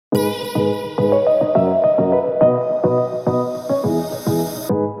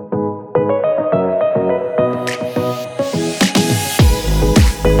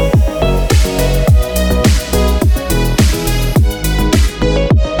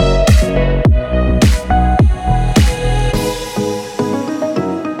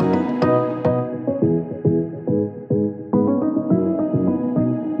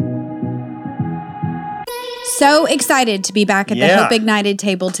So excited to be back at the Hope Ignited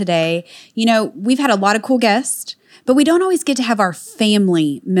table today. You know, we've had a lot of cool guests, but we don't always get to have our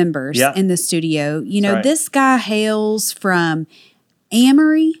family members in the studio. You know, this guy hails from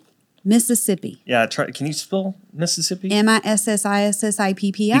Amory, Mississippi. Yeah, can you spell Mississippi?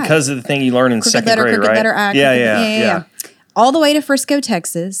 Mississippi. Because of the thing you learned in second grade, right? Letter I, yeah. All the way to Frisco,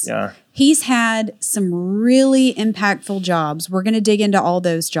 Texas. Yeah. He's had some really impactful jobs. We're going to dig into all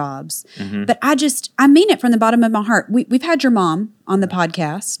those jobs. Mm-hmm. But I mean it from the bottom of my heart. We've had your mom on the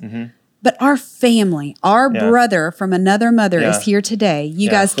podcast, but our family, our brother from another mother is here today. You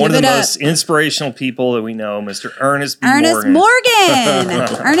guys give it up. One of the most inspirational people that we know, Mr. Earnest Morgan.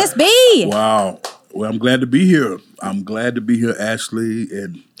 Ernest B. Wow. Well, I'm glad to be here. I'm glad to be here, Ashley,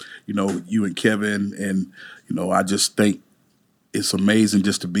 and, you know, you and Kevin. And, you know, I just think it's amazing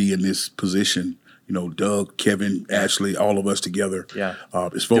just to be in this position. You know, Doug, Kevin, Ashley, all of us together. Yeah.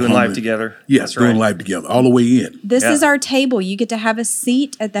 It's doing life together. Yes, doing life together, all the way in. This is our table. You get to have a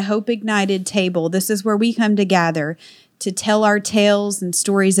seat at the Hope Ignited table. This is where we come to gather to tell our tales and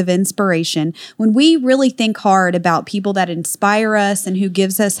stories of inspiration. When we really think hard about people that inspire us and who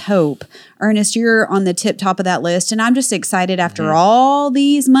gives us hope, Ernest, you're on the top of that list. And I'm just excited after all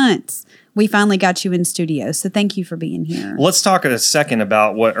these months. We finally got you in studio, so thank you for being here. Let's talk in a second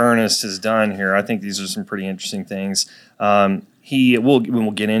about what Ernest has done here. I think these are some pretty interesting things.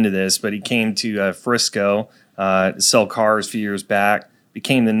 We'll get into this, but he came to Frisco to sell cars a few years back,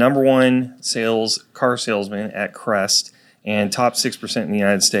 became the number one car salesman at Crest, and top 6% in the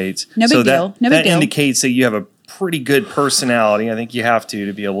United States. No big deal. That indicates that you have a pretty good personality. I think you have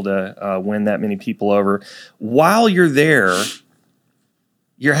to be able to win that many people over. While you're there,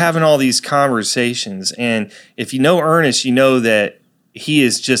 you're having all these conversations. And if you know Ernest, you know that he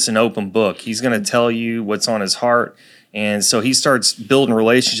is just an open book. He's going to tell you what's on his heart. And so he starts building a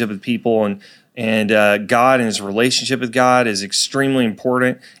relationship with people, and God and his relationship with God is extremely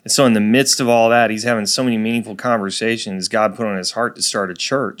important. And so in the midst of all that, he's having so many meaningful conversations. God put on his heart to start a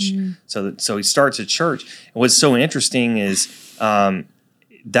church. So he starts a church. And what's so interesting is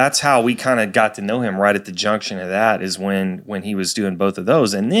that's how we kind of got to know him right at the junction of that, is when he was doing both of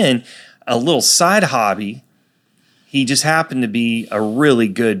those. And then a little side hobby, he just happened to be a really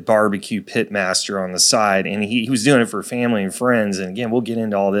good barbecue pit master on the side. And he was doing it for family and friends. And again, we'll get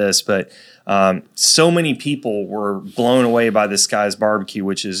into all this, but so many people were blown away by this guy's barbecue,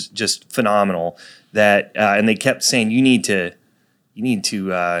 which is just phenomenal. And they kept saying, you need to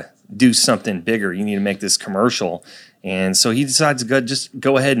do something bigger. You need to make this commercial. And so he decides to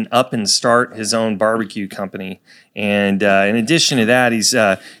go ahead and up and start his own barbecue company. And in addition to that, he's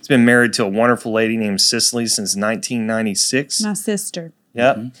been married to a wonderful lady named Cicely since 1996. My sister.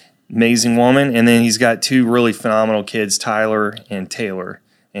 Yep. Amazing woman. And then he's got two really phenomenal kids, Tyler and Taylor.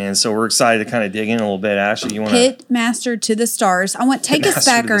 And so we're excited to kind of dig in a little bit. Ashley, you want to... Pit master to the stars. Take us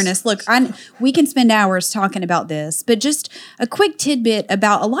back, Ernest. Look, we can spend hours talking about this, but just a quick tidbit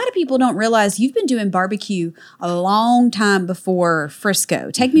about, a lot of people don't realize you've been doing barbecue a long time before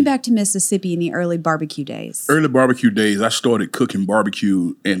Frisco. Take me back to Mississippi in the early barbecue days. Early barbecue days, I started cooking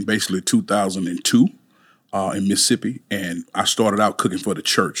barbecue in basically 2002. In Mississippi, and I started out cooking for the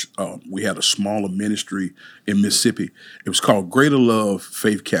church. We had a smaller ministry in Mississippi. It was called Greater Love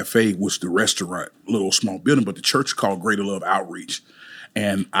Faith Cafe, was the restaurant, little small building, but the church called Greater Love Outreach.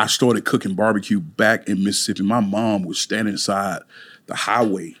 And I started cooking barbecue back in Mississippi. My mom would stand inside the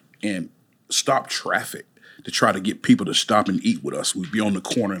highway and stop traffic to try to get people to stop and eat with us. We'd be on the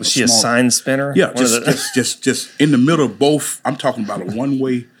corner. Was she a sign spinner? Yeah, just in the middle of both. I'm talking about a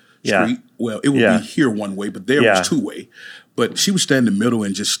one-way street. Well, it would be here one way, but there was two-way. But she would stand in the middle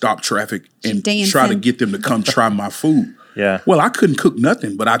and just stop traffic and try to get them to come try my food. Yeah. Well, I couldn't cook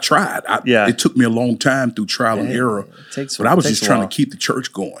nothing, but I tried. It took me a long time through trial and error. But I was just trying to keep the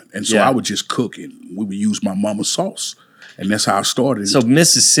church going. And so I would just cook, and we would use my mama's sauce. And that's how I started. So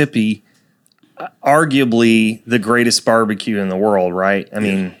Mississippi, arguably the greatest barbecue in the world, right? I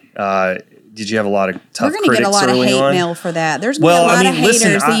mean, did you have a lot of tough critics early on? We're going to get a lot of hate mail for that. There's going to be a lot of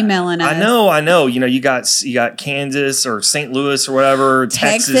haters emailing us. I know. You know, you got Kansas or St. Louis or whatever,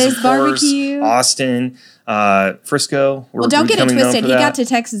 Texas of barbecue, course, Austin, Frisco. Well, don't get it twisted. He got to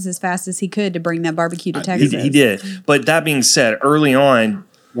Texas as fast as he could to bring that barbecue to Texas. He did. But that being said, early on,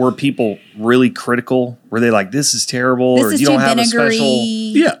 were people really critical? Were they like, "This is terrible," or "You don't have a special"?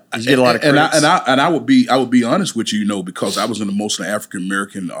 Yeah, did you get a lot of critics? And I would be honest with you, you know, because I was in the mostly African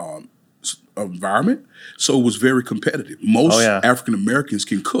American environment, so it was very competitive. Most African Americans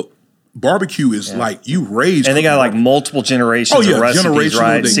can cook. Barbecue is like you raise, and they got like multiple generations of recipes,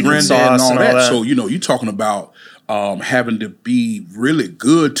 right? Secret sauce and all that. So you know, you're talking about having to be really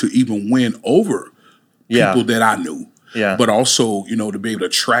good to even win over people that I knew. Yeah. But also, to be able to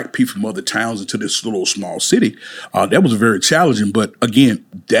attract people from other towns into this little small city, that was very challenging. But again,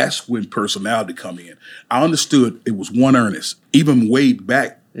 that's when personality come in. I understood it was one Earnest. Even way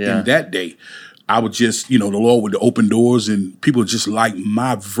back in that day, I would just, the Lord would open doors and people just like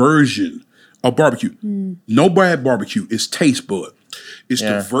my version of barbecue. No bad barbecue. It's taste bud. It's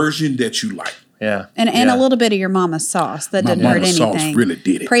the version that you like. Yeah. And a little bit of your mama's sauce. That didn't hurt anything. Sauce really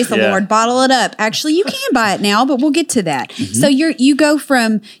did it. Praise the Lord. Bottle it up. Actually, you can buy it now, but we'll get to that. So you go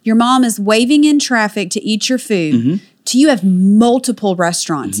from your mom is waving in traffic to eat your food to you have multiple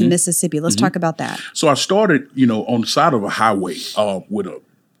restaurants in Mississippi. Let's talk about that. So I started, on the side of a highway with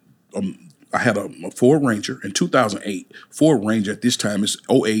I had a Ford Ranger in 2008. Ford Ranger at this time is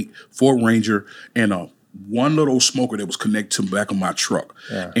 08 Ford Ranger and one little smoker that was connected to the back of my truck.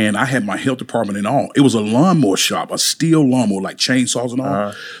 Yeah. And I had my health department and all. It was a lawnmower shop, a steel lawnmower, like chainsaws and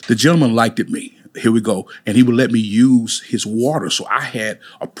all. The gentleman liked me. Here we go. And he would let me use his water. So I had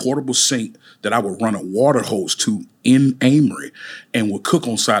a portable sink that I would run a water hose to in Amory and would cook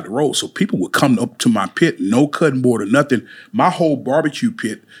on side the road. So people would come up to my pit, no cutting board or nothing. My whole barbecue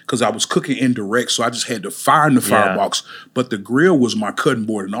pit, because I was cooking indirect, so I just had the fire in the firebox. But the grill was my cutting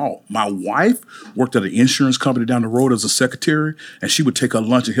board and all. My wife worked at an insurance company down the road as a secretary, and she would take her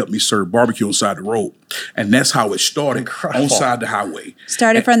lunch and help me serve barbecue on side the road. And that's how it started on side the highway.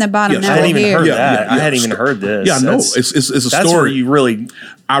 Started from the bottom. I hadn't even heard that. I hadn't even heard this. Yeah, no, it's a story. That's where you really...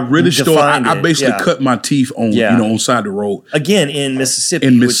 I basically cut my teeth on on side the road. Again, in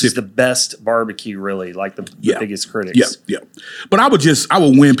Mississippi, which is the best barbecue, really, like the biggest critics. Yeah. But I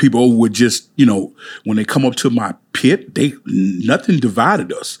would win people over with just, when they come up to my pit, nothing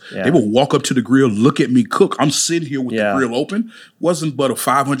divided us. Yeah. They would walk up to the grill, look at me cook. I'm sitting here with the grill open. Wasn't but a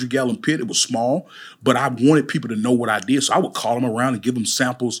 500-gallon pit. It was small, but I wanted people to know what I did. So I would call them around and give them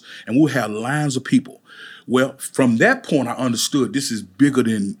samples, and we would have lines of people. Well, from that point, I understood this is bigger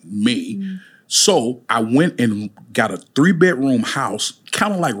than me. So I went and got a 3-bedroom house,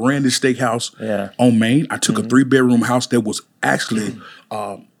 kind of like Randy's Steakhouse on Main. I took a 3-bedroom house that was actually,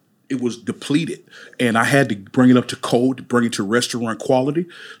 it was depleted. And I had to bring it up to code, to bring it to restaurant quality.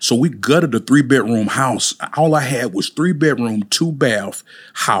 So we gutted a 3-bedroom house. All I had was 3-bedroom, 2-bath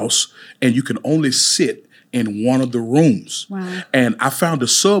house, and you can only sit in one of the rooms. Wow. And I found a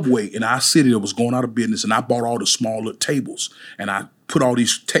Subway in our city that was going out of business, and I bought all the smaller tables, and I put all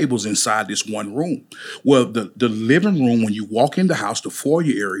these tables inside this one room. Well, the living room, when you walk in the house, the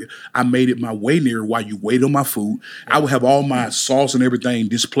foyer area, I made it my waiting area while you wait on my food. I would have all my sauce and everything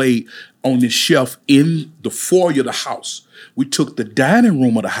displayed on this shelf in the foyer of the house. We took the dining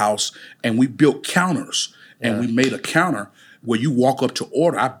room of the house and we built counters, and we made a counter where you walk up to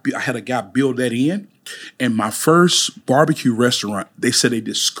order. I had a guy build that in. And my first barbecue restaurant, they said they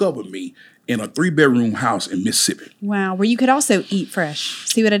discovered me in a 3-bedroom house in Mississippi. Wow, where you could also eat fresh.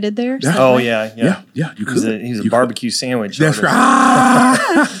 See what I did there? Yeah. Oh, yeah. You could. He's a barbecue sandwich. That's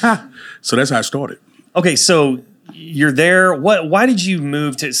right. So that's how I started. Okay, so you're there. Why did you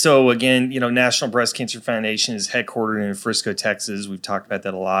move to? So again, National Breast Cancer Foundation is headquartered in Frisco, Texas. We've talked about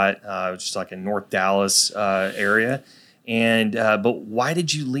that a lot. It's just like a North Dallas area. And but why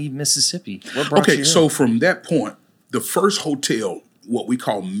did you leave Mississippi? What brought you here? So from that point, the first hotel, what we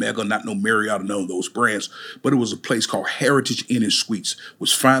call Mega, not no Marriott or none of those brands, but it was a place called Heritage Inn and Suites,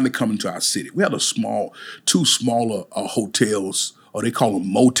 was finally coming to our city. We had two smaller hotels, or they call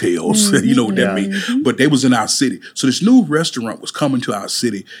them motels. You know what that means? But they was in our city. So this new restaurant was coming to our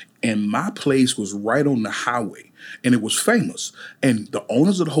city, and my place was right on the highway. And it was famous. And the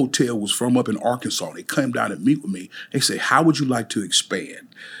owners of the hotel was from up in Arkansas. They came down and meet with me. They say, how would you like to expand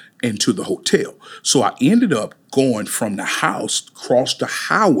into the hotel? So I ended up going from the house, across the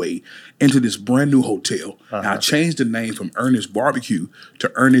highway, into this brand new hotel. And I changed the name from Earnest Barbecue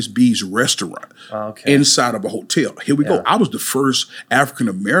to Ernest B's Restaurant inside of a hotel. Here we go. I was the first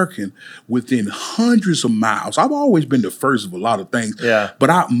African-American within hundreds of miles. I've always been the first of a lot of things. Yeah.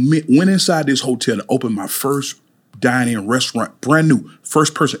 But I went inside this hotel and opened my first dine-in restaurant, brand new,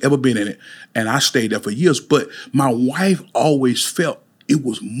 first person ever been in it. And I stayed there for years. But my wife always felt it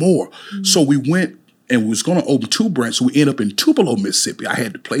was more. So we went and we was going to open 2 branches. So we ended up in Tupelo, Mississippi. I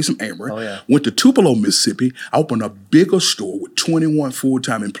had the place in Amory. Went to Tupelo, Mississippi. I opened a bigger store with 21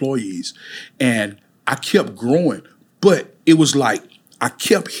 full-time employees. And I kept growing. But it was like I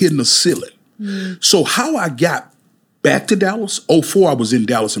kept hitting the ceiling. So how I got back to Dallas. 04, I was in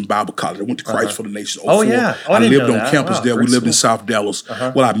Dallas in Bible college. I went to Christ for the Nations. 04, Oh, yeah. Oh, I I didn't lived know on that. campus Wow, there. We great lived in school. South Dallas.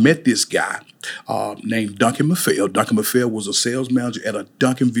 Well, I met this guy named Duncan Maffei. Duncan Maffei was a sales manager at a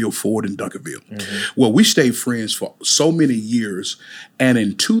Duncanville Ford in Duncanville. Well, we stayed friends for so many years. And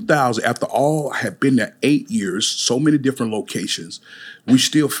in 2000, after all, I had been there 8 years, so many different locations, we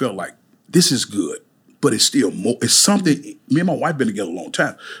still felt like this is good. But it's still more. It's something. Me and my wife been together a long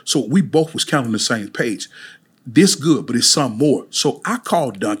time, so we both was kind of on the same page. This good, but it's some more. So I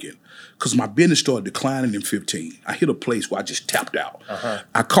called Duncan because my business started declining in 15. I hit a place where I just tapped out.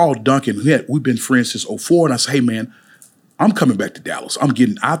 I called Duncan. We've been friends since 04, and I said, "Hey man, I'm coming back to Dallas. I'm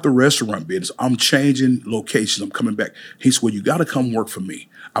getting out the restaurant business. I'm changing locations. I'm coming back." He said, "Well, you got to come work for me.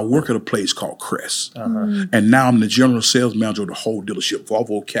 I work at a place called Crest, and now I'm the general sales manager of the whole dealership,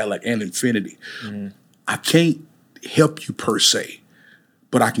 Volvo, Cadillac, and Infiniti. I can't help you per se,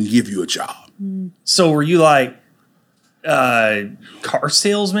 but I can give you a job." So were you like car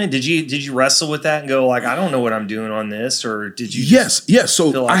salesman? Did you wrestle with that and go like, I don't know what I'm doing on this, or did you? Yes.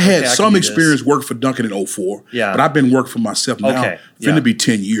 So feel like, I had okay, I can some do experience working for Duncan in 04, Yeah. but I've been working for myself now. Okay, Finna yeah. be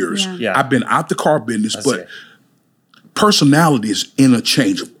 10 years. Yeah. I've been out the car business, I but see. personality is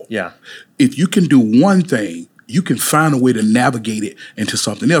interchangeable. Yeah. If you can do one thing, you can find a way to navigate it into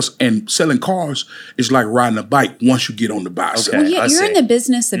something else. And selling cars is like riding a bike once you get on the bicycle. Okay. Well, I you're see. in the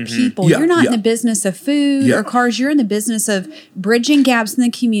business of people. Yeah, You're not in yeah. the business of food Yeah. or cars. You're in the business of bridging gaps in the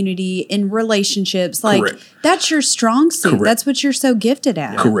community, in relationships. Like Correct. that's your strong suit. Correct. That's what you're so gifted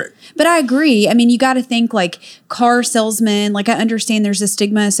at. Correct. But I agree. I mean, you got to think like car salesman. Like I understand there's a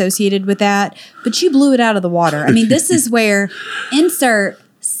stigma associated with that, but you blew it out of the water. I mean, this is where insert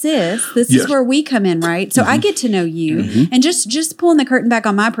sis, this Yes. is where we come in, right? So I get to know you, and just pulling the curtain back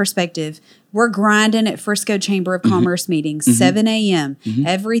on my perspective. We're grinding at Frisco Chamber of Commerce meetings, 7 a.m.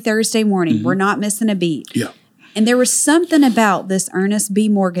 every Thursday morning. We're not missing a beat. Yeah. And there was something about this Earnest B.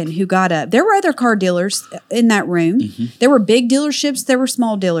 Morgan who got up. There were other car dealers in that room. There were big dealerships. There were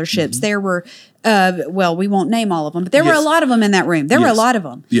small dealerships. There were, well, we won't name all of them, but there were a Yes. lot of them in that room. There were a Yes. lot of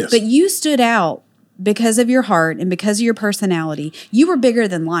them. Yes. But you stood out because of your heart and because of your personality. You were bigger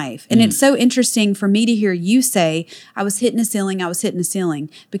than life. And it's so interesting for me to hear you say, I was hitting a ceiling, I was hitting a ceiling.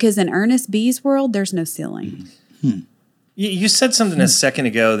 Because in Ernest B's world, there's no ceiling. You said something a second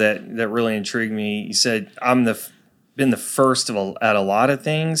ago that really intrigued me. You said I'm been the first at a lot of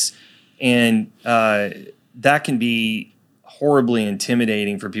things, and that can be horribly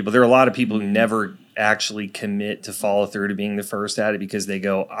intimidating for people. There are a lot of people who never actually commit to follow through to being the first at it because they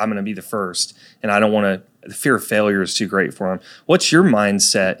go, I'm going to be the first, and I don't want to. The fear of failure is too great for them. What's your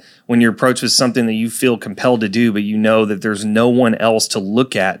mindset when you're approached with something that you feel compelled to do, but you know that there's no one else to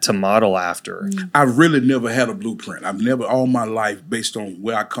look at, to model after? I really never had a blueprint. I've never, all my life, based on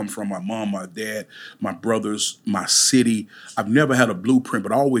where I come from, my mom, my dad, my brothers, my city, I've never had a blueprint,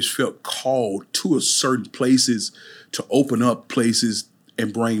 but I always felt called to a certain places, to open up places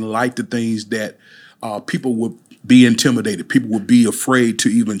and bring light to things that people would be intimidated. People would be afraid to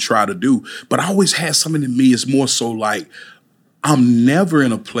even try to do. But I always had something in me. It's more so like I'm never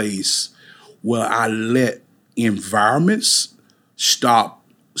in a place where I let environments stop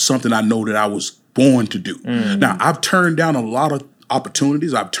something I know that I was born to do. Now, I've turned down a lot of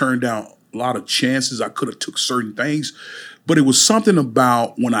opportunities. I've turned down a lot of chances. I could have took certain things. But it was something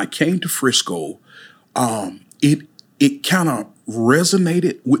about when I came to Frisco, it kind of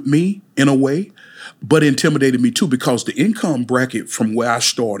resonated with me in a way, but intimidated me too, because the income bracket from where I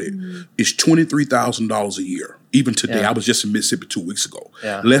started is $23,000 a year. Even today, Yeah. I was just in Mississippi 2 weeks ago.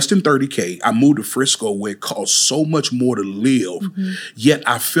 Yeah. Less than $30K. I moved to Frisco where it costs so much more to live, yet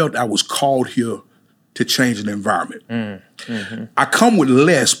I felt I was called here to change an environment. I come with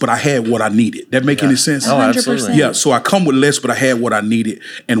less, but I had what I needed. That make any sense? Oh, absolutely. Yeah, so I come with less, but I had what I needed.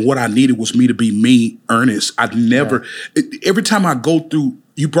 And what I needed was me to be me, Earnest. I'd never, every time I go through,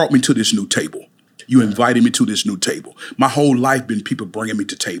 you brought me to this new table. You invited me to this new table. My whole life been people bringing me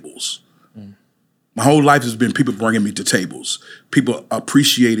to tables. My whole life has been people bringing me to tables. People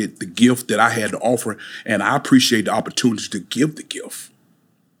appreciated the gift that I had to offer, and I appreciate the opportunity to give the gift.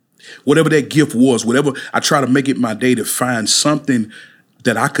 Whatever that gift was, whatever, I try to make it my day to find something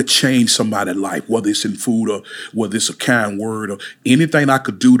that I could change somebody's life, whether it's in food or whether it's a kind word or anything I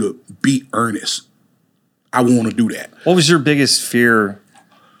could do to be earnest. I want to do that. What was your biggest fear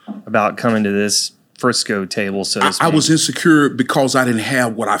about coming to this Frisco table, so to speak? I was insecure because I didn't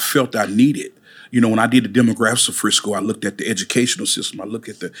have what I felt I needed. You know, when I did the demographics of Frisco, I looked at the educational system. I looked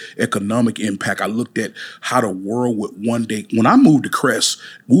at the economic impact. I looked at how the world would one day. When I moved to Crest,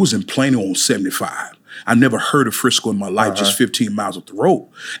 we was in Plano on 75. I never heard of Frisco in my life, just 15 miles up the road.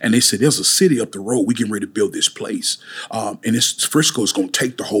 And they said, there's a city up the road. We getting ready to build this place. And Frisco is going to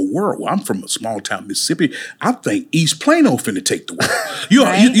take the whole world. Well, I'm from a small town, Mississippi. I think East Plano finna take the world.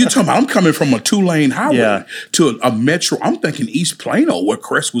 You're talking about, I'm coming from a 2-lane highway to a metro. I'm thinking East Plano, where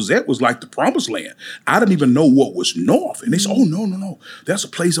Crest was at, was like the promised land. I didn't even know what was north. And they said, oh, no. There's a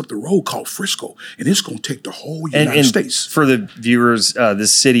place up the road called Frisco, and it's going to take the whole United States. For the viewers,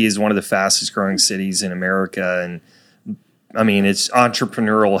 this city is one of the fastest growing cities in America. And I mean, it's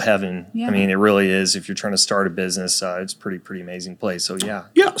entrepreneurial heaven. Yeah. I mean, it really is. If you're trying to start a business, it's pretty amazing place. So, yeah.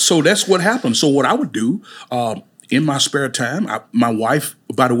 Yeah, so that's what happened. So what I would do in my spare time, my wife,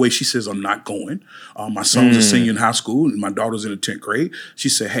 by the way, she says I'm not going. My son's a senior in high school, and my daughter's in the 10th grade. She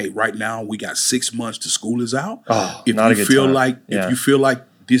said, hey, right now we got 6 months till school is out. Oh, if not you a good feel time. If you feel like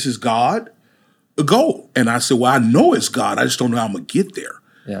this is God, go. And I said, well, I know it's God. I just don't know how I'm going to get there.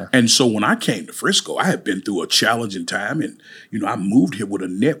 Yeah. And so when I came to Frisco, I had been through a challenging time. And, I moved here with a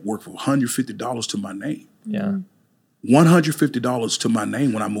net worth of $150 to my name. Yeah. $150 to my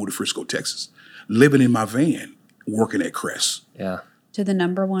name when I moved to Frisco, Texas. Living in my van, working at Crest. Yeah. To the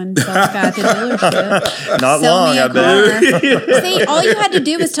number one sales guy at the dealership. Not Sell long, me a I bet. car. See, all you had to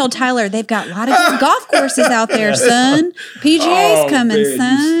do was tell Tyler they've got a lot of good golf courses out there, son. PGA's coming,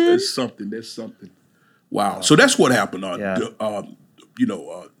 man, son. That's something. Wow. So that's what happened.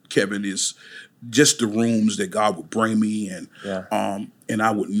 Kevin, is just the rooms that God would bring me, and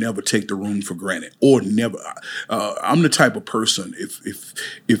I would never take the room for granted, or never. I'm the type of person,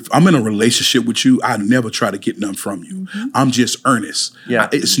 if I'm in a relationship with you, I never try to get nothing from you. Mm-hmm. I'm just earnest. Yeah.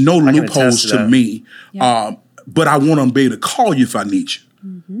 It's no loopholes to me, but I want to be able to call you if I need you.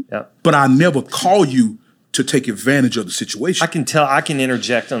 Mm-hmm. Yeah. But I never call you to take advantage of the situation. I can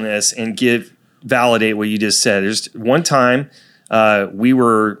interject on this and validate what you just said. There's one time we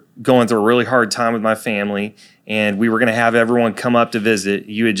were going through a really hard time with my family, and we were going to have everyone come up to visit.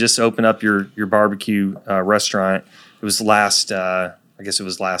 You had just opened up your barbecue restaurant. It was last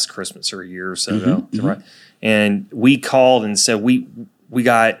Christmas or a year or so ago. Mm-hmm. Right? And we called and said, we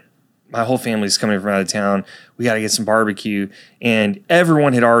got, my whole family's coming from out of town. We got to get some barbecue. And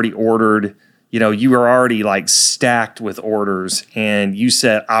everyone had already ordered. You were already like stacked with orders, and you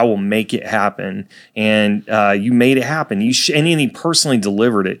said, I will make it happen. And you made it happen. And he personally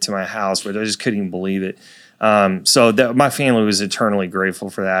delivered it to my house, but I just couldn't even believe it. So my family was eternally grateful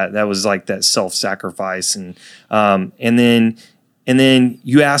for that. That was like that self-sacrifice. And then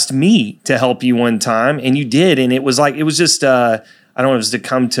you asked me to help you one time, and you did. And it was just, I don't know, it was to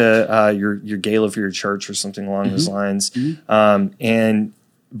come to your gala for your church or something along those lines. Mm-hmm.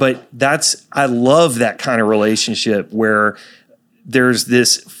 But I love that kind of relationship where there's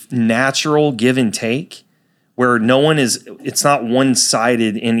this natural give and take, where it's not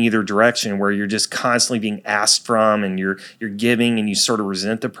one-sided in either direction, where you're just constantly being asked from, and you're giving, and you sort of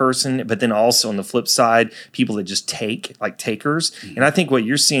resent the person. But then also on the flip side, people that just take, like takers. Mm-hmm. And I think what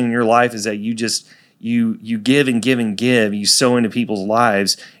you're seeing in your life is that you give and give and give, you sow into people's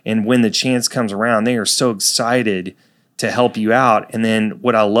lives. And when the chance comes around, they are so excited to help you out. And then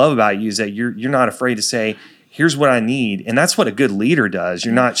what I love about you is that you're not afraid to say, here's what I need. And that's what a good leader does.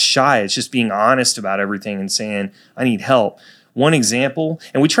 You're not shy. It's just being honest about everything and saying, I need help. One example,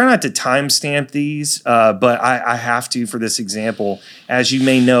 and we try not to timestamp these, but I have to for this example. As you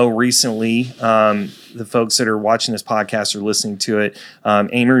may know, recently, the folks that are watching this podcast or listening to it,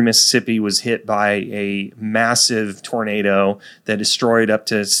 Amory, Mississippi was hit by a massive tornado that destroyed up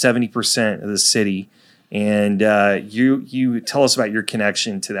to 70% of the city. And you tell us about your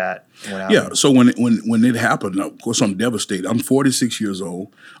connection to that. Yeah, so when it happened, of course, I'm devastated. I'm 46 years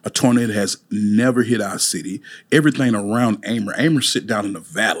old. A tornado has never hit our city. Everything around Amory sit down in the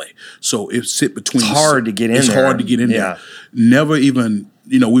valley. So it sit between. It's hard to get in there. It's hard to get in there. Never even,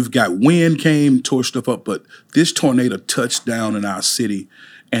 we've got wind came, tore stuff up, but this tornado touched down in our city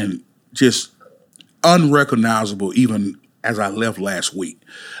and just unrecognizable even as I left last week.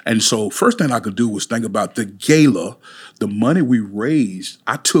 And so first thing I could do was think about the gala, the money we raised.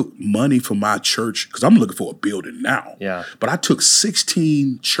 I took money from my church because I'm looking for a building now. Yeah. But I took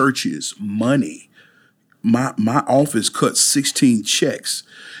 16 churches' money. My office cut 16 checks,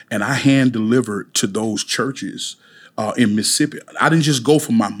 and I hand delivered to those churches in Mississippi. I didn't just go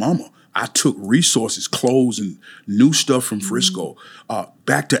for my mama. I took resources, clothes, and new stuff from Frisco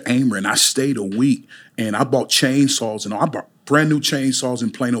back to Amory, and I stayed a week, and I bought chainsaws, and I bought brand new chainsaws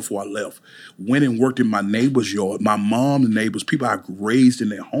in Plano before I left. Went and worked in my neighbor's yard, my mom and neighbors, people I raised in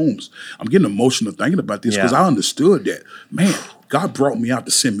their homes. I'm getting emotional thinking about this because I understood that, man, God brought me out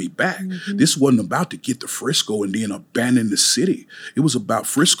to send me back. This wasn't about to get to Frisco and then abandon the city. It was about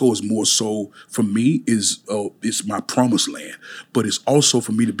Frisco is more so for me it's my promised land, but it's also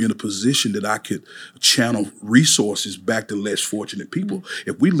for me to be in a position that I could channel resources back to less fortunate people.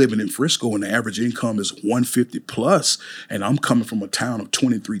 If we living in Frisco and the average income is 150 plus, and I'm coming from a town of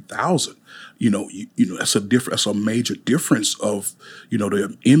 23,000. That's a major difference of,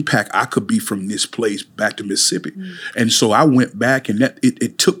 the impact I could be from this place back to Mississippi. And so I went back, and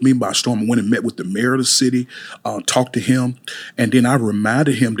it took me by storm. I went and met with the mayor of the city, talked to him, and then I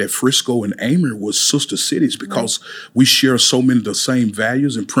reminded him that Frisco and Amory was sister cities because we share so many of the same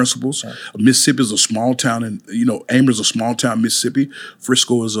values and principles. Mississippi is a small town, and Amory is a small town, Mississippi.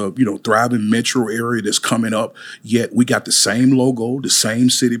 Frisco is a thriving metro area that's coming up. Yet we got the same logo, the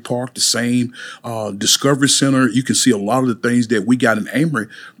same city park, the same Discovery Center. You can see a lot of the things that we got in Amory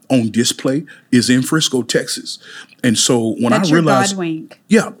on display is in Frisco, Texas. And so when That's I realized, God wink.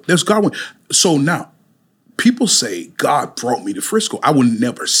 yeah, that's God wink. So now people say God brought me to Frisco. I would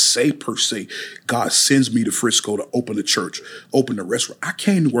never say per se, God sends me to Frisco to open a church, open a restaurant. I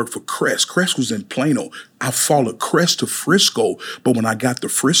came to work for Crest. Crest was in Plano. I followed Crest to Frisco, but when I got to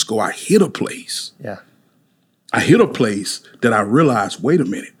Frisco, I hit a place. Yeah. I hit a place that I realized, wait a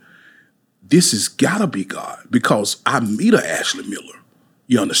minute. This has got to be God, because I meet a Ashley Miller.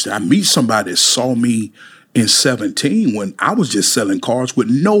 You understand? I meet somebody that saw me in 17 when I was just selling cars with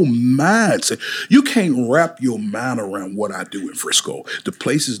no mindset. You can't wrap your mind around what I do in Frisco. The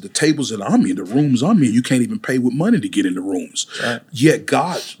places, the tables that I'm in, the rooms I'm in, you can't even pay with money to get in the rooms. Right. Yet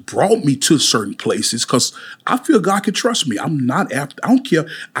God brought me to certain places because I feel God can trust me. I'm not after, I don't care.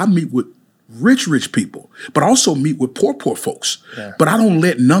 I meet with rich people, but I also meet with poor folks. Yeah. But I don't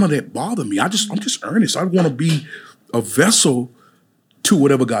let none of that bother me. I'm just earnest. I want to be a vessel to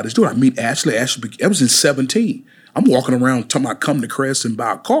whatever God is doing. I meet Ashley. I was in 17. I'm walking around talking about coming to Crest and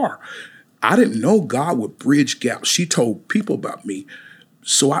buy a car. I didn't know God would bridge gaps. She told people about me.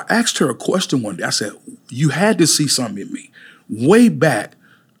 So I asked her a question one day. I said, you had to see something in me. Way back,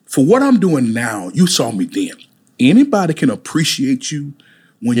 for what I'm doing now, you saw me then. Anybody can appreciate you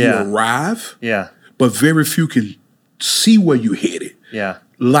when you arrive, but very few can see where you headed. Yeah,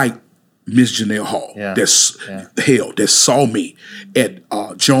 like Miss Janelle Hall, that saw me at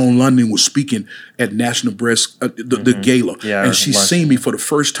Joan London was speaking at National Breast the gala, and she seen me for the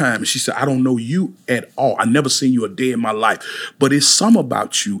first time, and she said, "I don't know you at all. I never seen you a day in my life, but it's some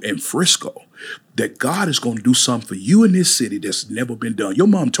about you in Frisco." That God is going to do something for you in this city that's never been done. Your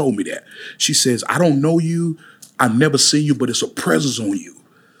mom told me that. She says, I don't know you, I've never seen you, but it's a presence on you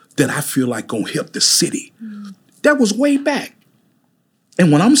that I feel like gonna help the city. That was way back.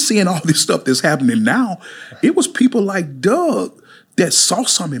 And when I'm seeing all this stuff that's happening now, it was people like Doug that saw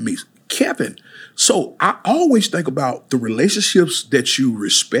something in me, Kevin. So I always think about the relationships that you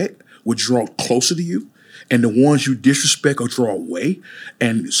respect will draw closer to you, and the ones you disrespect will draw away.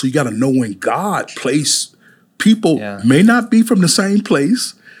 And so you got to know when God placed people may not be from the same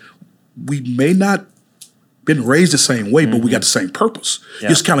place. We may not been raised the same way, but we got the same purpose. Yeah.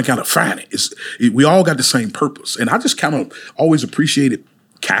 Just kind of find it. We all got the same purpose. And I just kind of always appreciated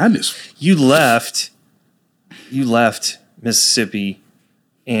kindness. You left Mississippi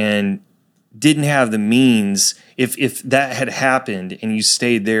and didn't have the means. If that had happened and you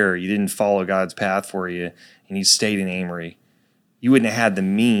stayed there, you didn't follow God's path for you, and you stayed in Amory, you wouldn't have had the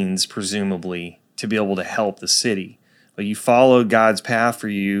means, presumably, to be able to help the city. But you followed God's path for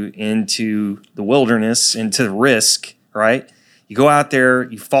you into the wilderness, into risk, right? You go out there,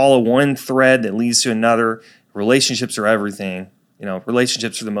 you follow one thread that leads to another. Relationships are everything.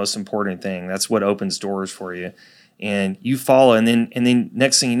 Relationships are the most important thing. That's what opens doors for you. And you follow, and then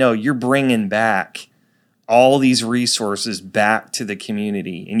next thing you know, you're bringing back all these resources back to the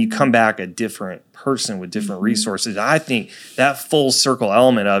community, and you come back a different person with different resources. I think that full circle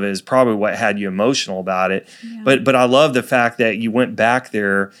element of it is probably what had you emotional about it. Yeah. But I love the fact that you went back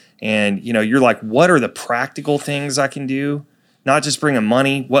there and you're like, what are the practical things I can do? Not just bringing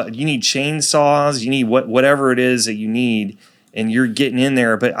money. What you need, chainsaws, you need whatever it is that you need, and you're getting in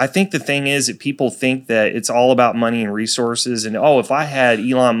there. But I think the thing is that people think that it's all about money and resources, and if I had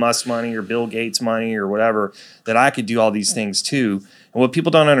Elon Musk money or Bill Gates money or whatever, that I could do all these things too. And what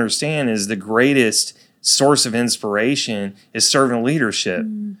people don't understand is the greatest source of inspiration is servant leadership.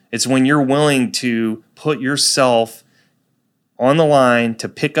 It's when you're willing to put yourself on the line to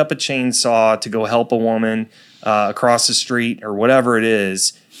pick up a chainsaw to go help a woman across the street or whatever it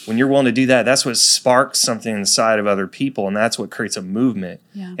is. When you're willing to do that, that's what sparks something inside of other people, and that's what creates a movement.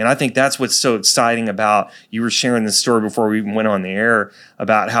 Yeah. And I think that's what's so exciting about, you were sharing this story before we even went on the air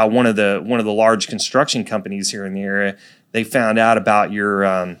about how one of the large construction companies here in the area they found out about your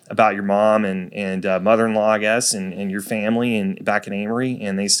mom and mother-in-law, I guess, and your family and back in Amory,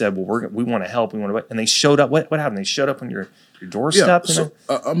 and they said, well, we want to help, and they showed up. What happened? They showed up on your doorstep. Yeah. So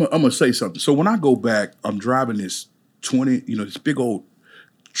I'm gonna say something. So when I go back, I'm driving this this big old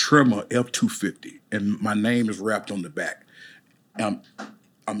Tremor F-250, and my name is wrapped on the back. I'm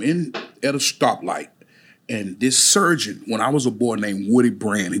at a stoplight, and this surgeon, when I was a boy named Woody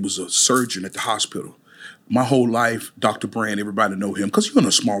Brand, he was a surgeon at the hospital. My whole life, Dr. Brand, everybody know him because you're in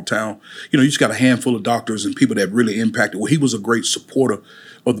a small town. You just got a handful of doctors and people that really impacted. Well, he was a great supporter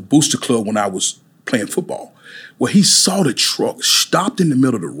of the Booster Club when I was playing football. Well, he saw the truck, stopped in the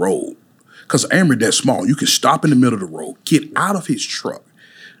middle of the road because Amory that small. You can stop in the middle of the road, get out of his truck.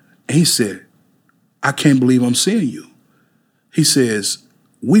 And he said, I can't believe I'm seeing you. He says,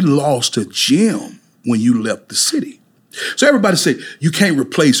 we lost a gem when you left the city. So everybody said, you can't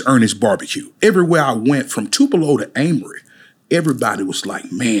replace Earnest Barbecue. Everywhere I went from Tupelo to Amory, everybody was like,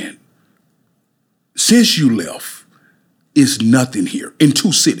 man, since you left, it's nothing here. In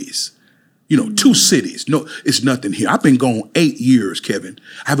 2 cities. 2 cities. No, it's nothing here. I've been gone 8 years, Kevin.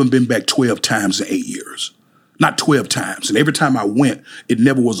 I haven't been back 12 times in 8 years. Not 12 times. And every time I went, it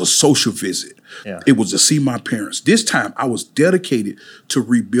never was a social visit. Yeah. It was to see my parents. This time, I was dedicated to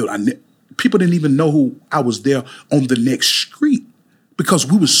rebuild. People didn't even know who I was there on the next street because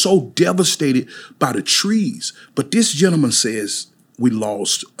we were so devastated by the trees. But this gentleman says we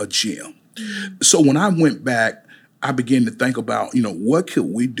lost a gem. Mm-hmm. So when I went back, I began to think about, what could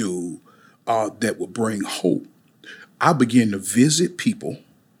we do that would bring hope? I began to visit people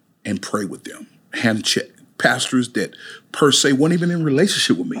and pray with them, hand check. Pastors that per se weren't even in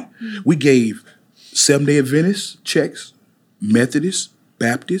relationship with me. Mm-hmm. We gave Seventh-day Adventist checks, Methodist,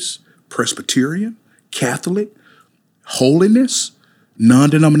 Baptist, Presbyterian, Catholic, Holiness,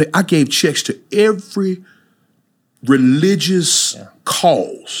 non-denominational. I gave checks to every religious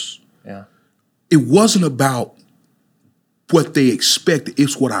cause. Yeah. It wasn't about what they expected.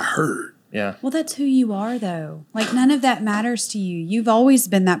 It's what I heard. Yeah. Well, that's who you are, though. Like, none of that matters to you. You've always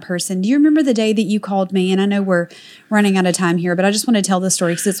been that person. Do you remember the day that you called me? And I know we're running out of time here, but I just want to tell the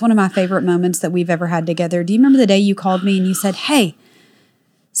story because it's one of my favorite moments that we've ever had together. Do you remember the day you called me and you said, hey,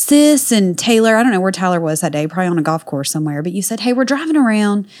 Sis and Taylor, I don't know where Tyler was that day, probably on a golf course somewhere, but you said, hey, we're driving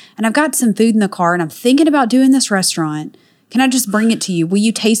around and I've got some food in the car and I'm thinking about doing this restaurant. Can I just bring it to you? Will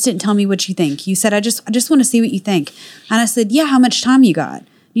you taste it and tell me what you think? You said, I just want to see what you think. And I said, yeah, how much time you got?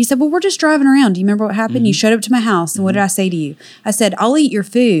 You said, well, we're just driving around. Do you remember what happened? Mm-hmm. You showed up to my house, and mm-hmm. What did I say to you? I said, I'll eat your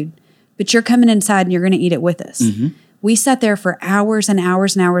food, but you're coming inside and you're going to eat it with us. Mm-hmm. We sat there for hours and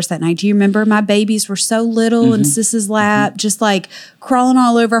hours and hours that night. Do you remember? My babies were so little mm-hmm. in Sis's lap, mm-hmm. just like crawling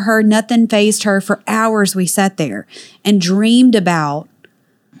all over her. Nothing fazed her. For hours we sat there and dreamed about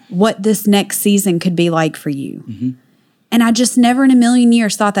what this next season could be like for you. Mm-hmm. And I just never in a million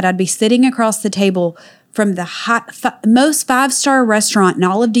years thought that I'd be sitting across the table from the most 5-star restaurant in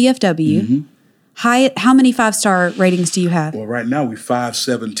all of DFW. Mm-hmm. How many 5-star ratings do you have? Well, right now we're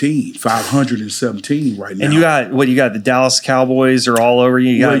 517 right now. And you got the Dallas Cowboys are all over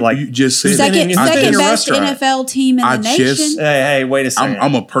you. You got you just said second best NFL team in the nation. Hey, wait a second.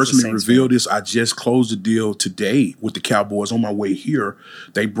 I'm gonna personally reveal this. I just closed a deal today with the Cowboys. On my way here,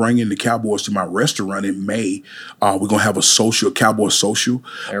 they bring in the Cowboys to my restaurant in May. We're gonna have a Cowboy social.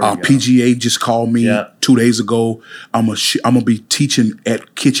 PGA just called me 2 days ago. I'm gonna be teaching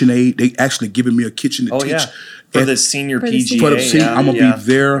at KitchenAid. They actually giving me a kitchen to teach. For the senior PGA. I'm going to be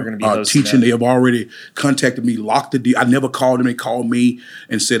there teaching. They have already contacted me, locked the deal. I never called them. They called me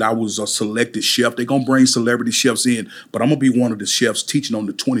and said I was a selected chef. They're going to bring celebrity chefs in, but I'm going to be one of the chefs teaching on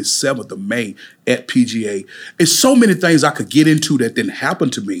the 27th of May at PGA. It's so many things I could get into that didn't happen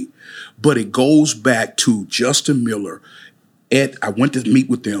to me, but it goes back to Justin Miller. I went to meet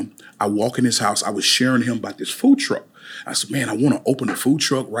with them. I walk in his house. I was sharing him about this food truck. I said, man, I want to open a food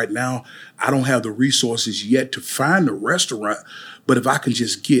truck right now. I don't have the resources yet to find a restaurant, but if I can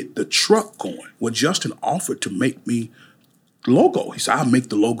just get the truck going. Well, Justin offered to make me logo. He said, I'll make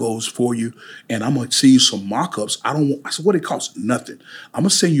the logos for you, and I'm going to send you some mock-ups. I said, what it costs? Nothing. I'm going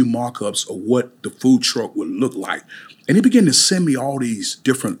to send you mock-ups of what the food truck would look like. And he began to send me all these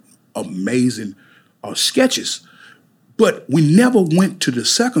different amazing sketches. But we never went to the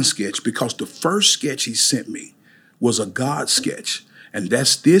second sketch because the first sketch he sent me was a God sketch. And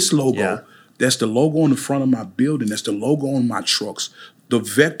that's this logo. Yeah. That's the logo on the front of my building. That's the logo on my trucks, the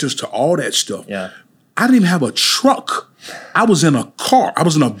vectors to all that stuff. Yeah. I didn't even have a truck. I was in a car. I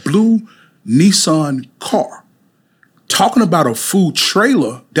was in a blue Nissan car talking about a food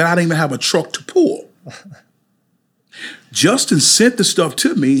trailer that I didn't even have a truck to pull. Justin sent the stuff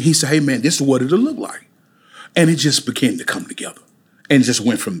to me. He said, hey, man, this is what it'll look like. And it just began to come together and just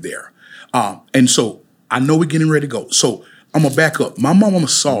went from there. And so I know we're getting ready to go. So I'm going to back up. My mama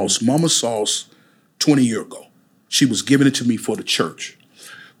sauce 20 years ago. She was giving it to me for the church.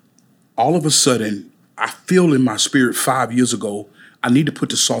 All of a sudden, I feel in my spirit 5 years ago, I need to put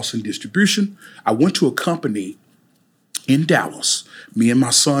the sauce in distribution. I went to a company in Dallas. Me and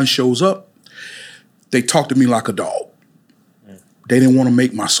my son shows up. They talked to me like a dog. They didn't want to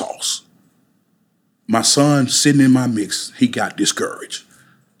make my sauce. My son sitting in my mix, he got discouraged.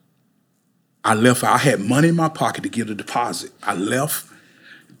 I left. I had money in my pocket to give the deposit. I left,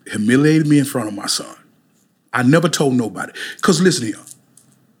 humiliated me in front of my son. I never told nobody. Because listen here,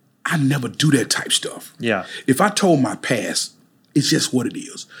 I never do that type stuff. Yeah. If I told my past, it's just what it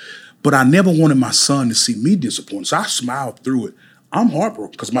is. But I never wanted my son to see me disappointed. So I smiled through it. I'm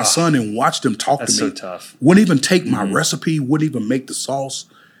heartbroken because my son didn't watch them talk to me. That's so tough. Wouldn't even take my recipe, wouldn't even make the sauce.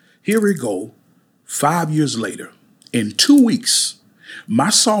 Here we go. 5 years later, in 2 weeks, my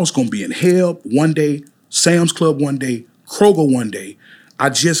sauce going to be in Hub one day, Sam's Club one day, Kroger one day. I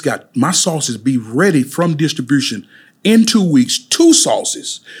just got my sauces be ready from distribution in 2 weeks. 2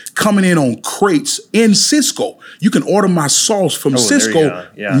 sauces coming in on crates in Cisco. You can order my sauce from Cisco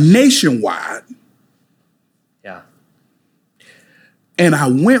nationwide. Yeah. And I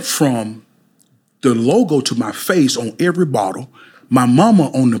went from the logo to my face on every bottle, my mama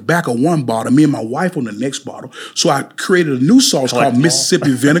on the back of one bottle, me and my wife on the next bottle. So I created a new sauce called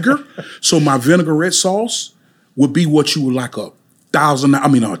Mississippi Vinegar. So my vinaigrette sauce would be what you would like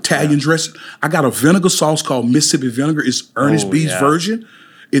Italian dressing. I got a vinegar sauce called Mississippi Vinegar. It's Earnest B's version.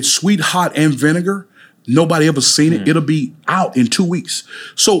 It's sweet, hot, and vinegar. Nobody ever seen it. It'll be out in 2 weeks.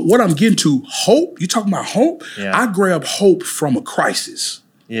 So what I'm getting to, hope, you talking about hope? Yeah. I grabbed hope from a crisis.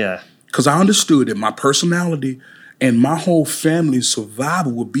 Yeah. Because I understood that my personality and my whole family's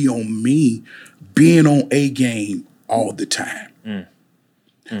survival would be on me being on A game all the time.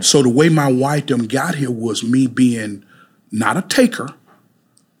 So the way my wife got here was me being not a taker,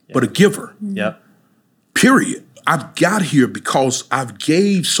 but a giver. Yep. Period. I've got here because I've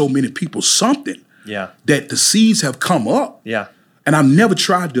gave so many people something. Yeah. That the seeds have come up. Yeah. And I've never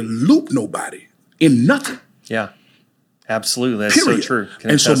tried to loop nobody in nothing. Yeah. Absolutely. That's Period. so true.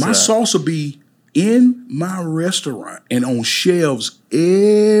 And so my sauce will be in my restaurant and on shelves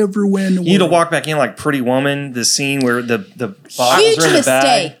everywhere in the world. You need to walk back in like Pretty Woman, the scene where the bottles are in the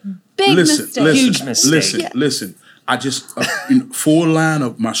bag. Big mistake. Huge mistake. Listen. I just, full line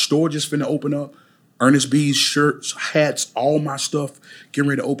of my store just finna open up. Earnest B's shirts, hats, all my stuff getting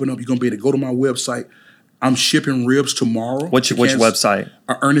ready to open up. You're going to be able to go to my website. I'm shipping ribs tomorrow. Which website?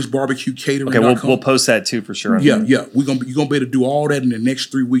 Earnest Barbecue Catering. Okay, we'll post that too for sure. Yeah. You're going to be able to do all that in the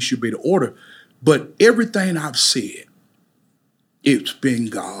next 3 weeks. You'll be able to order. But everything I've said, it's been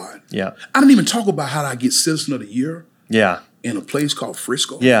God. Yeah. I didn't even talk about how I get Citizen of the Year. Yeah. In a place called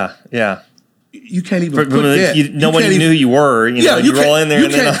Frisco. Yeah. Yeah. You can't even put that. No one knew you were. You roll in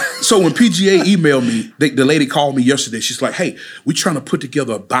there. So when PGA emailed me, the lady called me yesterday. She's like, hey, we're trying to put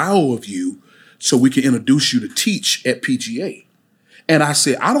together a bio of you so we can introduce you to teach at PGA. And I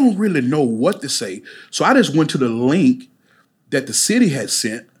said, I don't really know what to say. So I just went to the link that the city had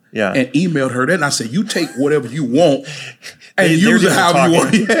sent and emailed her that. And I said, you take whatever you want and use it however you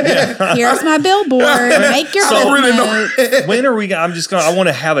want. Yeah. Here's my billboard. Make your business. When are we? I want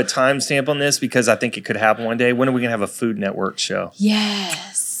to have a timestamp on this because I think it could happen one day. When are we gonna have a Food Network show?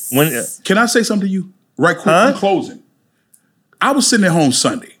 Yes. When? Can I say something to you right quick? In closing, I was sitting at home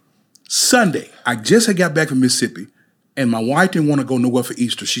Sunday. I just had got back from Mississippi, and my wife didn't want to go nowhere for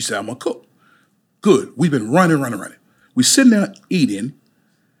Easter. She said, "I'm gonna cook." Good. We've been running. We sitting there eating,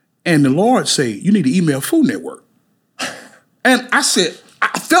 and the Lord say, "You need to email Food Network." And I said,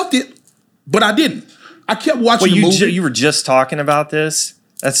 I felt it, but I didn't. I kept watching the movie. You were just talking about this?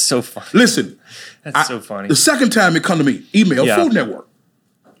 That's so funny. Listen. That's so funny. The second time it come to me, email Food Network.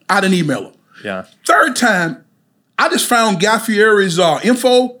 I didn't email him. Yeah. Third time, I just found Guy Fieri's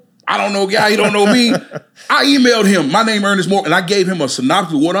info. I don't know Guy, he don't know me. I emailed him, my name Earnest Morgan, and I gave him a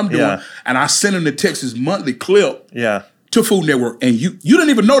synopsis of what I'm doing. Yeah. And I sent him the Texas monthly clip to Food Network. And you didn't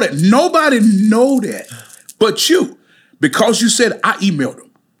even know that. Nobody know that but you. Because you said I emailed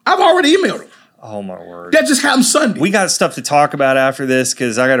him. I've already emailed him. Oh, my word. That just happened Sunday. We got stuff to talk about after this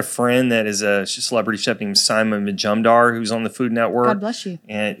because I got a friend that is a celebrity chef named Simon Majumdar who's on the Food Network. God bless you.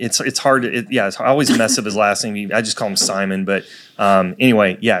 And it's hard to, I always mess up his last name. I just call him Simon. But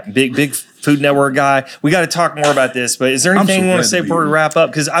anyway, big Food Network guy. We got to talk more about this. But is there anything you want to say before we wrap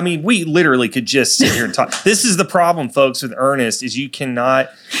up? Because, we literally could just sit here and talk. This is the problem, folks, with Earnest is you cannot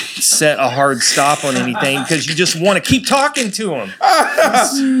set a hard stop on anything because you just want to keep talking to him.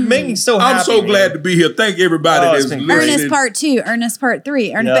 Make me so happy. I'm so glad to be here. Thank everybody that's been listening. Ernest part 2, Ernest part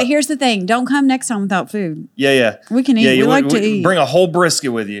 3. But here's the thing: don't come next time without food. Yeah. We can eat. We like to eat. Bring a whole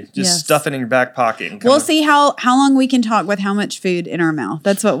brisket with you. Just stuff it in your back pocket. And we'll see how long we can talk with how much food in our mouth.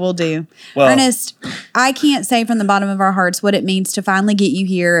 That's what we'll do. Well, Ernest, I can't say from the bottom of our hearts what it means to finally get you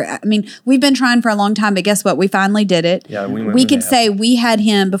here. I mean, we've been trying for a long time, but guess what? We finally did it. Yeah, we could say we had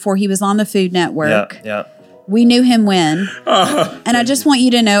him before he was on the Food Network. Yeah. We knew him when. And I just want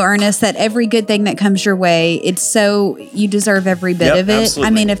you to know, Ernest, that every good thing that comes your way, you deserve every bit of it. Absolutely. I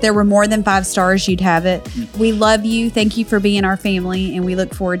mean, if there were more than 5 stars, you'd have it. We love you. Thank you for being our family. And we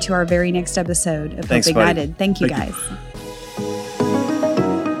look forward to our very next episode of Hope Ignited. Thank you, guys.